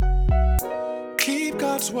Keep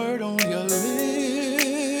God's word on your lips.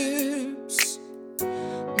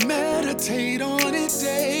 Meditate on it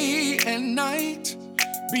day and night.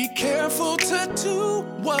 Be careful to do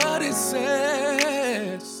what it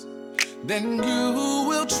says. Then you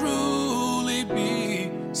will truly be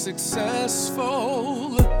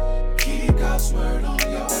successful. Keep God's word on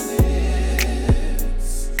your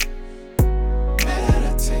lips.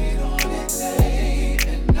 Meditate on it day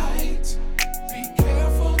and night. Be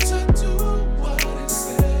careful to do what it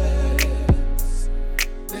says.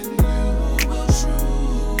 Then you will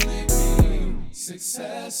truly be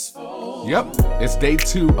successful. Yep, it's day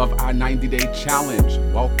 2 of our 90-day challenge.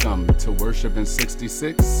 Welcome to Worship in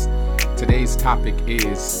 66. Today's topic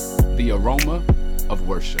is the aroma of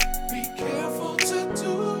worship. Be careful to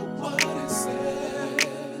do what it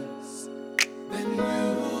says. Then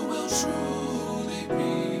you will truly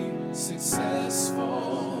be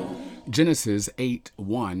successful. Genesis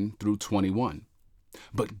 8:1 through 21.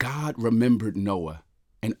 But God remembered Noah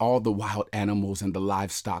and all the wild animals and the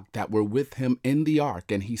livestock that were with him in the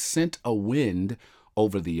ark, and he sent a wind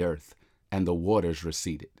over the earth, and the waters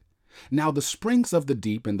receded. Now the springs of the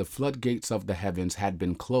deep and the floodgates of the heavens had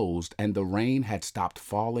been closed, and the rain had stopped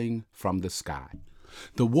falling from the sky.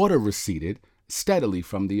 The water receded steadily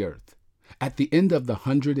from the earth. At the end of the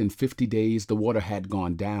 150 days, the water had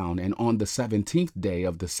gone down, and on the 17th day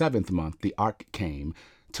of the 7th month, the ark came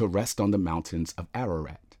to rest on the mountains of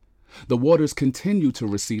Ararat. The waters continued to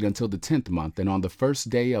recede until the 10th month, and on the first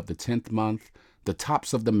day of the 10th month, the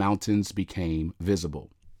tops of the mountains became visible.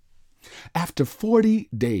 After 40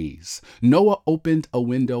 days, Noah opened a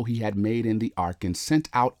window he had made in the ark and sent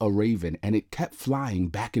out a raven, and it kept flying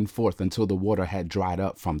back and forth until the water had dried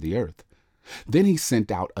up from the earth. Then he sent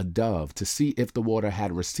out a dove to see if the water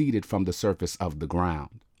had receded from the surface of the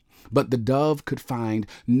ground. But the dove could find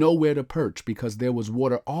nowhere to perch because there was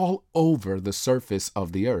water all over the surface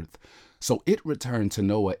of the earth. So it returned to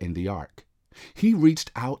Noah in the ark. He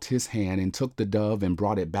reached out his hand and took the dove and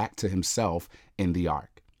brought it back to himself in the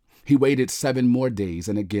ark. He waited 7 more days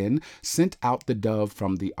and again sent out the dove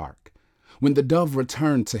from the ark. When the dove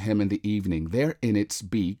returned to him in the evening, there in its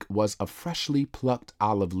beak was a freshly plucked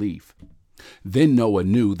olive leaf. Then Noah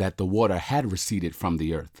knew that the water had receded from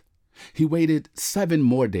the earth. He waited 7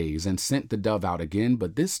 more days and sent the dove out again,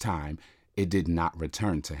 but this time it did not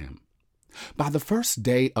return to him. By the first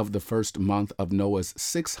day of the first month of Noah's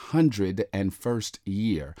 601st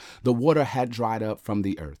year, the water had dried up from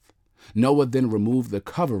the earth. Noah then removed the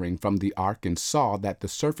covering from the ark and saw that the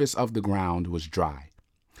surface of the ground was dry.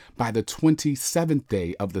 By the 27th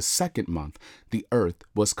day of the 2nd month, the earth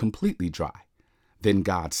was completely dry. Then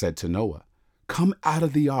God said to Noah, "Come out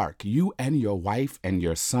of the ark, you and your wife and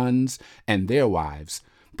your sons and their wives.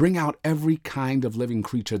 Bring out every kind of living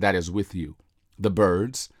creature that is with you, the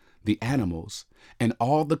birds, the animals, and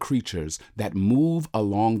all the creatures that move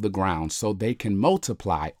along the ground, so they can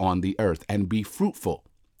multiply on the earth and be fruitful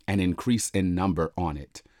and increase in number on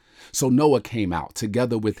it." So Noah came out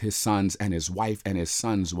together with his sons and his wife and his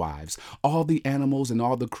sons' wives, all the animals and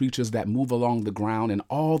all the creatures that move along the ground and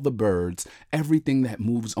all the birds, everything that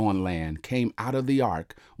moves on land came out of the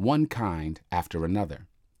ark, one kind after another.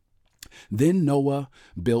 Then Noah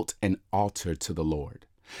built an altar to the Lord,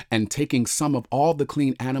 and taking some of all the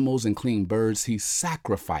clean animals and clean birds, he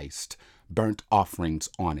sacrificed burnt offerings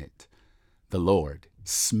on it. The Lord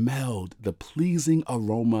smelled the pleasing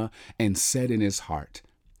aroma and said in his heart,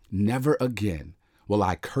 "Never again will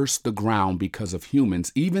I curse the ground because of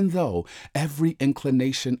humans, even though every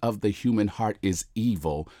inclination of the human heart is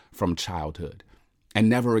evil from childhood. And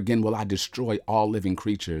never again will I destroy all living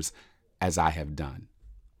creatures as I have done."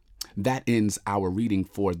 That ends our reading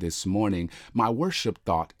for this morning. My worship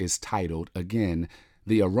thought is titled, again,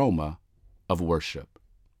 The Aroma of Worship.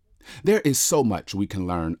 There is so much we can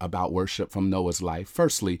learn about worship from Noah's life.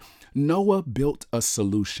 Firstly, Noah built a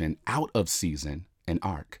solution out of season, an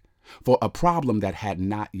ark, for a problem that had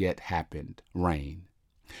not yet happened, rain.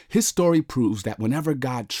 His story proves that whenever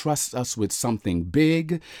God trusts us with something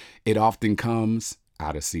big, it often comes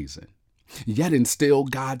out of season. Yet and still,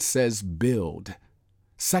 God says build.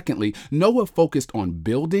 Secondly, Noah focused on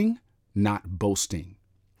building, not boasting.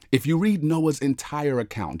 If you read Noah's entire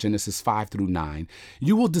account, Genesis 5 through 9,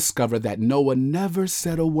 you will discover that Noah never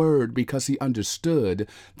said a word because he understood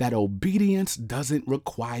that obedience doesn't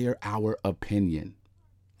require our opinion.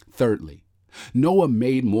 Thirdly, Noah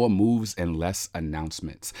made more moves and less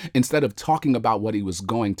announcements. Instead of talking about what he was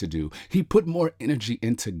going to do, he put more energy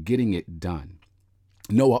into getting it done.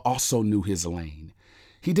 Noah also knew his lane.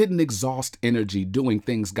 He didn't exhaust energy doing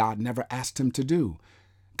things God never asked him to do.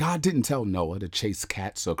 God didn't tell Noah to chase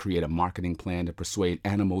cats or create a marketing plan to persuade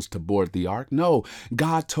animals to board the ark. No,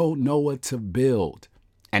 God told Noah to build.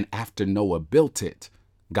 And after Noah built it,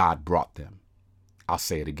 God brought them. I'll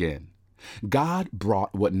say it again. God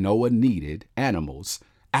brought what Noah needed, animals,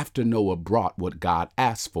 after Noah brought what God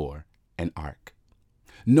asked for, an ark.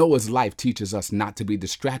 Noah's life teaches us not to be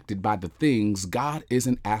distracted by the things God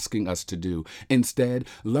isn't asking us to do. Instead,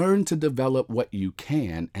 learn to develop what you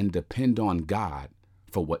can and depend on God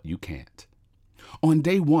for what you can't. On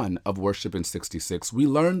day 1 of Worship in 66, we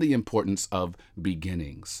learned the importance of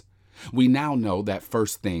beginnings. We now know that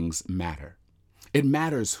first things matter. It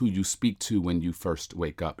matters who you speak to when you first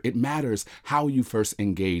wake up. It matters how you first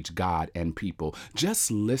engage God and people.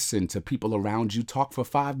 Just listen to people around you talk for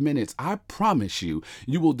 5 minutes. I promise you,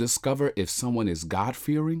 you will discover if someone is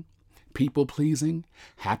God-fearing, people-pleasing,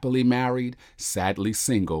 happily married, sadly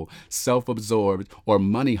single, self-absorbed, or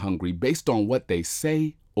money-hungry based on what they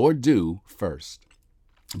say or do first.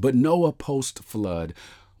 But Noah post-flood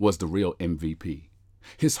was the real MVP.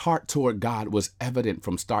 His heart toward God was evident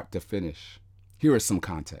from start to finish. Here is some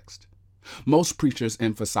context. Most preachers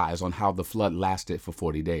emphasize on how the flood lasted for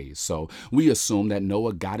 40 days, so we assume that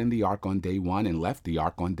Noah got in the ark on day 1 and left the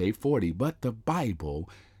ark on day 40, but the Bible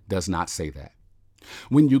does not say that.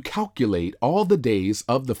 When you calculate all the days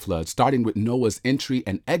of the flood, starting with Noah's entry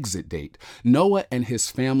and exit date, Noah and his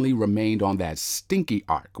family remained on that stinky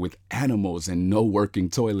ark with animals and no working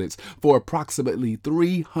toilets for approximately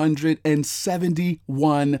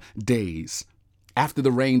 371 days. After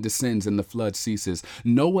the rain descends and the flood ceases,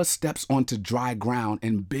 Noah steps onto dry ground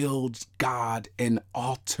and builds God an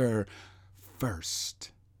altar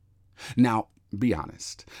first. Now, be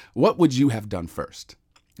honest. What would you have done first?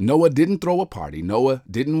 Noah didn't throw a party. Noah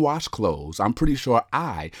didn't wash clothes. I'm pretty sure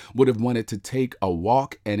I would have wanted to take a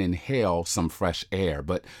walk and inhale some fresh air,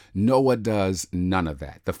 but Noah does none of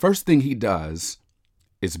that. The first thing he does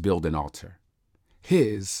is build an altar.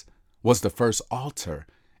 His was the first altar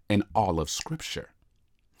in all of Scripture.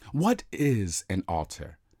 What is an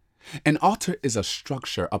altar? An altar is a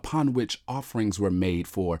structure upon which offerings were made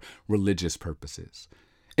for religious purposes.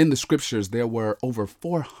 In the Scriptures, there were over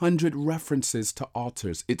 400 references to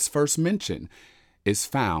altars. Its first mention is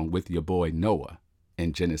found with your boy Noah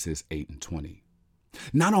in Genesis 8:20.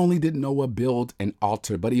 Not only did Noah build an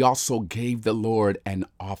altar, but he also gave the Lord an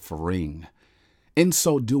offering. In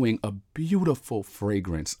so doing, a beautiful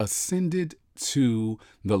fragrance ascended to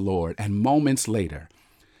the Lord, and moments later,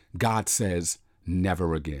 God says,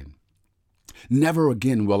 "Never again. Never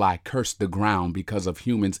again will I curse the ground because of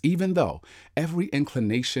humans, even though every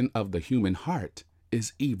inclination of the human heart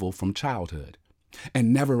is evil from childhood.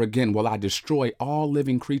 And never again will I destroy all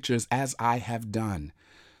living creatures as I have done."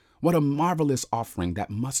 What a marvelous offering that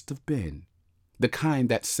must have been. The kind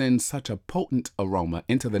that sends such a potent aroma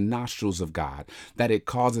into the nostrils of God that it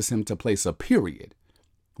causes him to place a period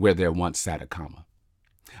where there once sat a comma.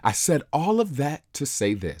 I said all of that to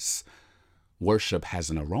say this: worship has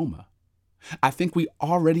an aroma. I think we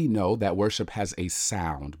already know that worship has a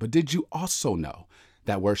sound, but did you also know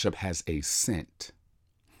that worship has a scent?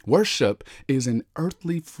 Worship is an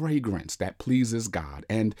earthly fragrance that pleases God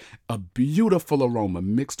and a beautiful aroma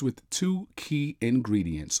mixed with 2 key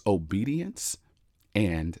ingredients: obedience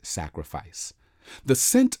and sacrifice. The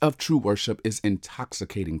scent of true worship is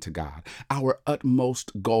intoxicating to God. Our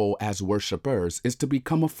utmost goal as worshipers is to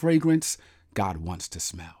become a fragrance God wants to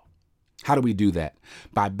smell. How do we do that?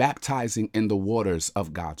 By baptizing in the waters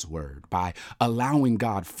of God's word, by allowing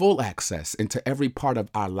God full access into every part of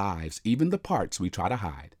our lives, even the parts we try to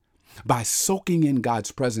hide, by soaking in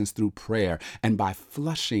God's presence through prayer, and by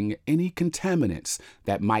flushing any contaminants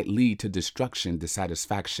that might lead to destruction,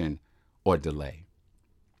 dissatisfaction, or delay.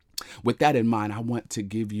 With that in mind, I want to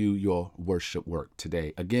give you your worship work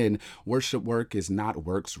today. Again, worship work is not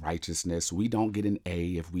works righteousness. We don't get an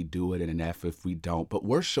A if we do it and an F if we don't. But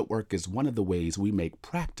worship work is one of the ways we make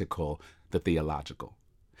practical the theological.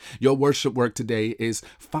 Your worship work today is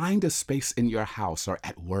find a space in your house or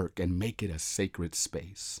at work and make it a sacred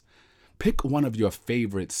space. Pick one of your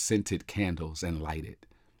favorite scented candles and light it.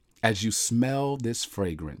 As you smell this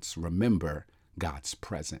fragrance, remember God's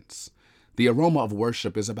presence. The aroma of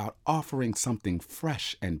worship is about offering something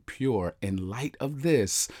fresh and pure. In light of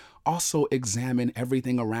this, also examine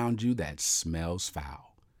everything around you that smells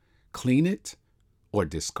foul. Clean it or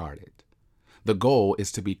discard it. The goal is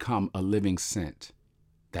to become a living scent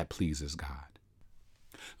that pleases God.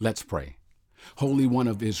 Let's pray. Holy One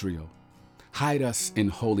of Israel, hide us in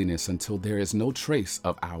holiness until there is no trace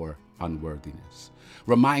of our unworthiness.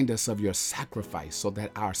 Remind us of your sacrifice so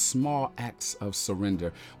that our small acts of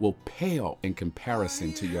surrender will pale in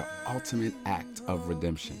comparison to your ultimate act of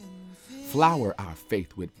redemption. Flower our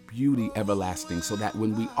faith with beauty everlasting so that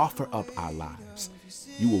when we offer up our lives,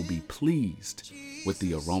 you will be pleased with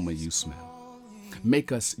the aroma you smell.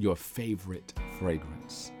 Make us your favorite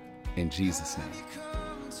fragrance. In Jesus' name,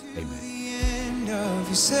 amen.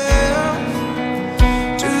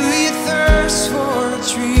 Do you thirst for a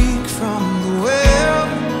drink from the well?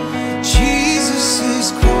 Jesus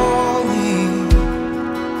is calling.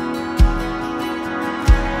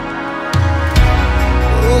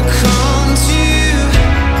 Oh, come to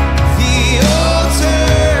the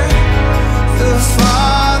altar. The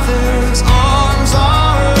Father's arms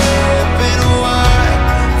are open wide.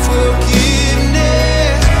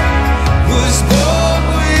 Forgiveness was bought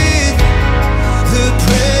with the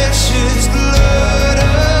precious blood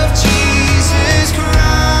of Jesus Christ.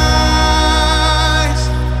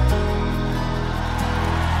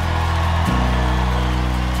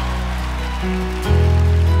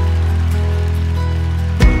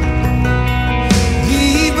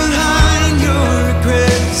 Leave behind your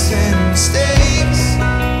regrets and mistakes.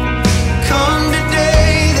 Come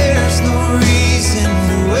today, there's no reason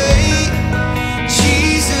to wait.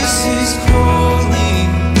 Jesus is calling.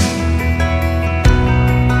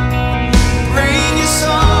 Bring your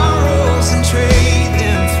sorrows and trade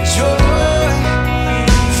them for joy.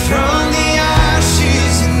 From the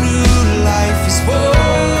ashes a new life is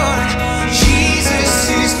born. Jesus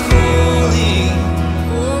is calling.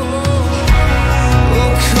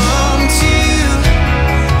 Oh, come to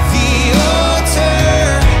the altar.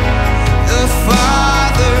 The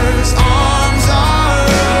Father's arms are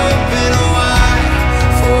open wide.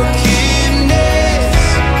 Forgiveness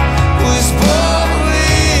was bought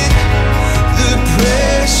with the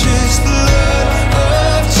precious blood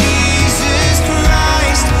of Jesus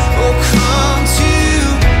Christ. Oh, come to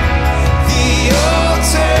the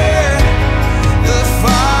altar. The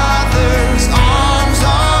Father's arms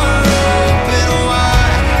are open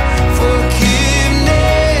wide.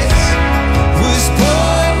 Forgiveness was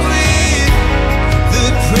bought with the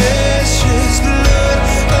precious blood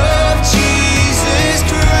of Jesus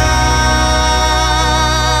Christ.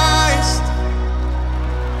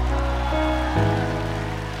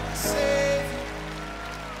 Savior,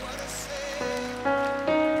 what a Savior.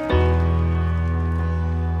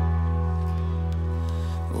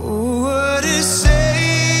 Oh, what a Savior.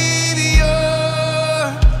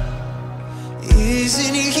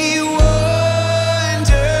 Isn't He wonderful?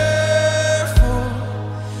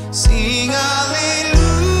 Sing hallelujah.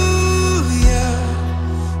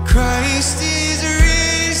 Christ is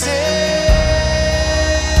risen.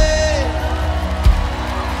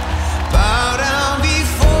 Bow down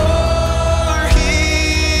before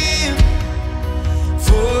Him,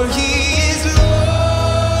 for He is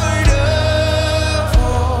Lord of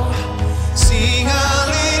all. Sing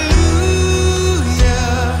hallelujah.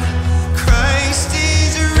 Christ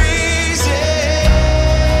is risen.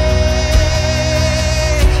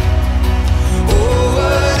 Oh,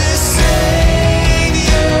 what a Savior.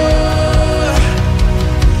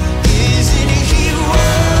 Isn't He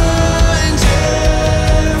wonderful?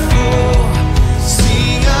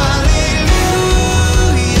 Sing hallelujah.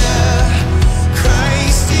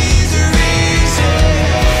 Christ is risen.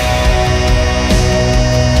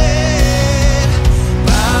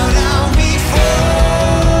 Bow down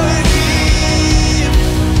before Him,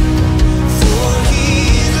 for He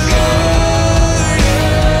is Lord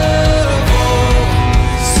of all.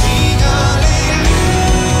 Sing hallelujah.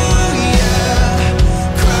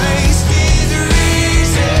 Christ is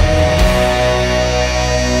risen.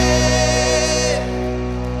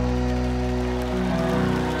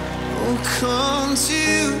 Oh, come to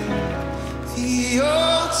the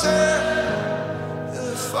altar. The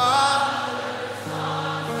Father.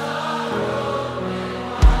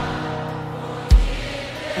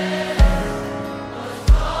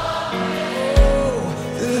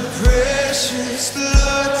 The precious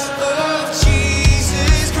blood of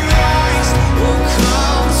Jesus Christ. Oh,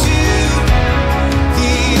 come to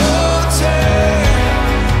the altar.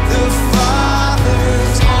 The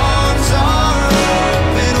Father's arms are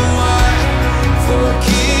open wide.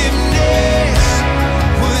 Forgiveness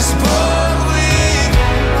was bought with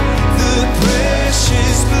the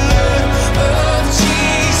precious blood of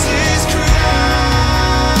Jesus Christ.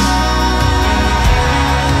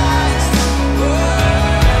 Oh,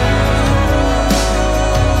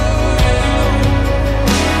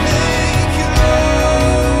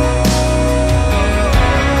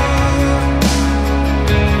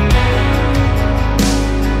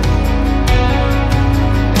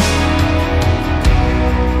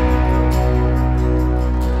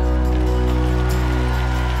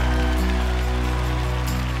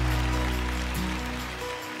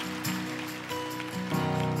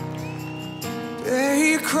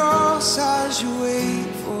 cross as you wait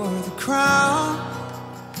for the crown.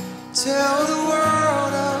 Tell the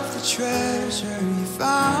world of the treasure you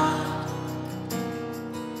found.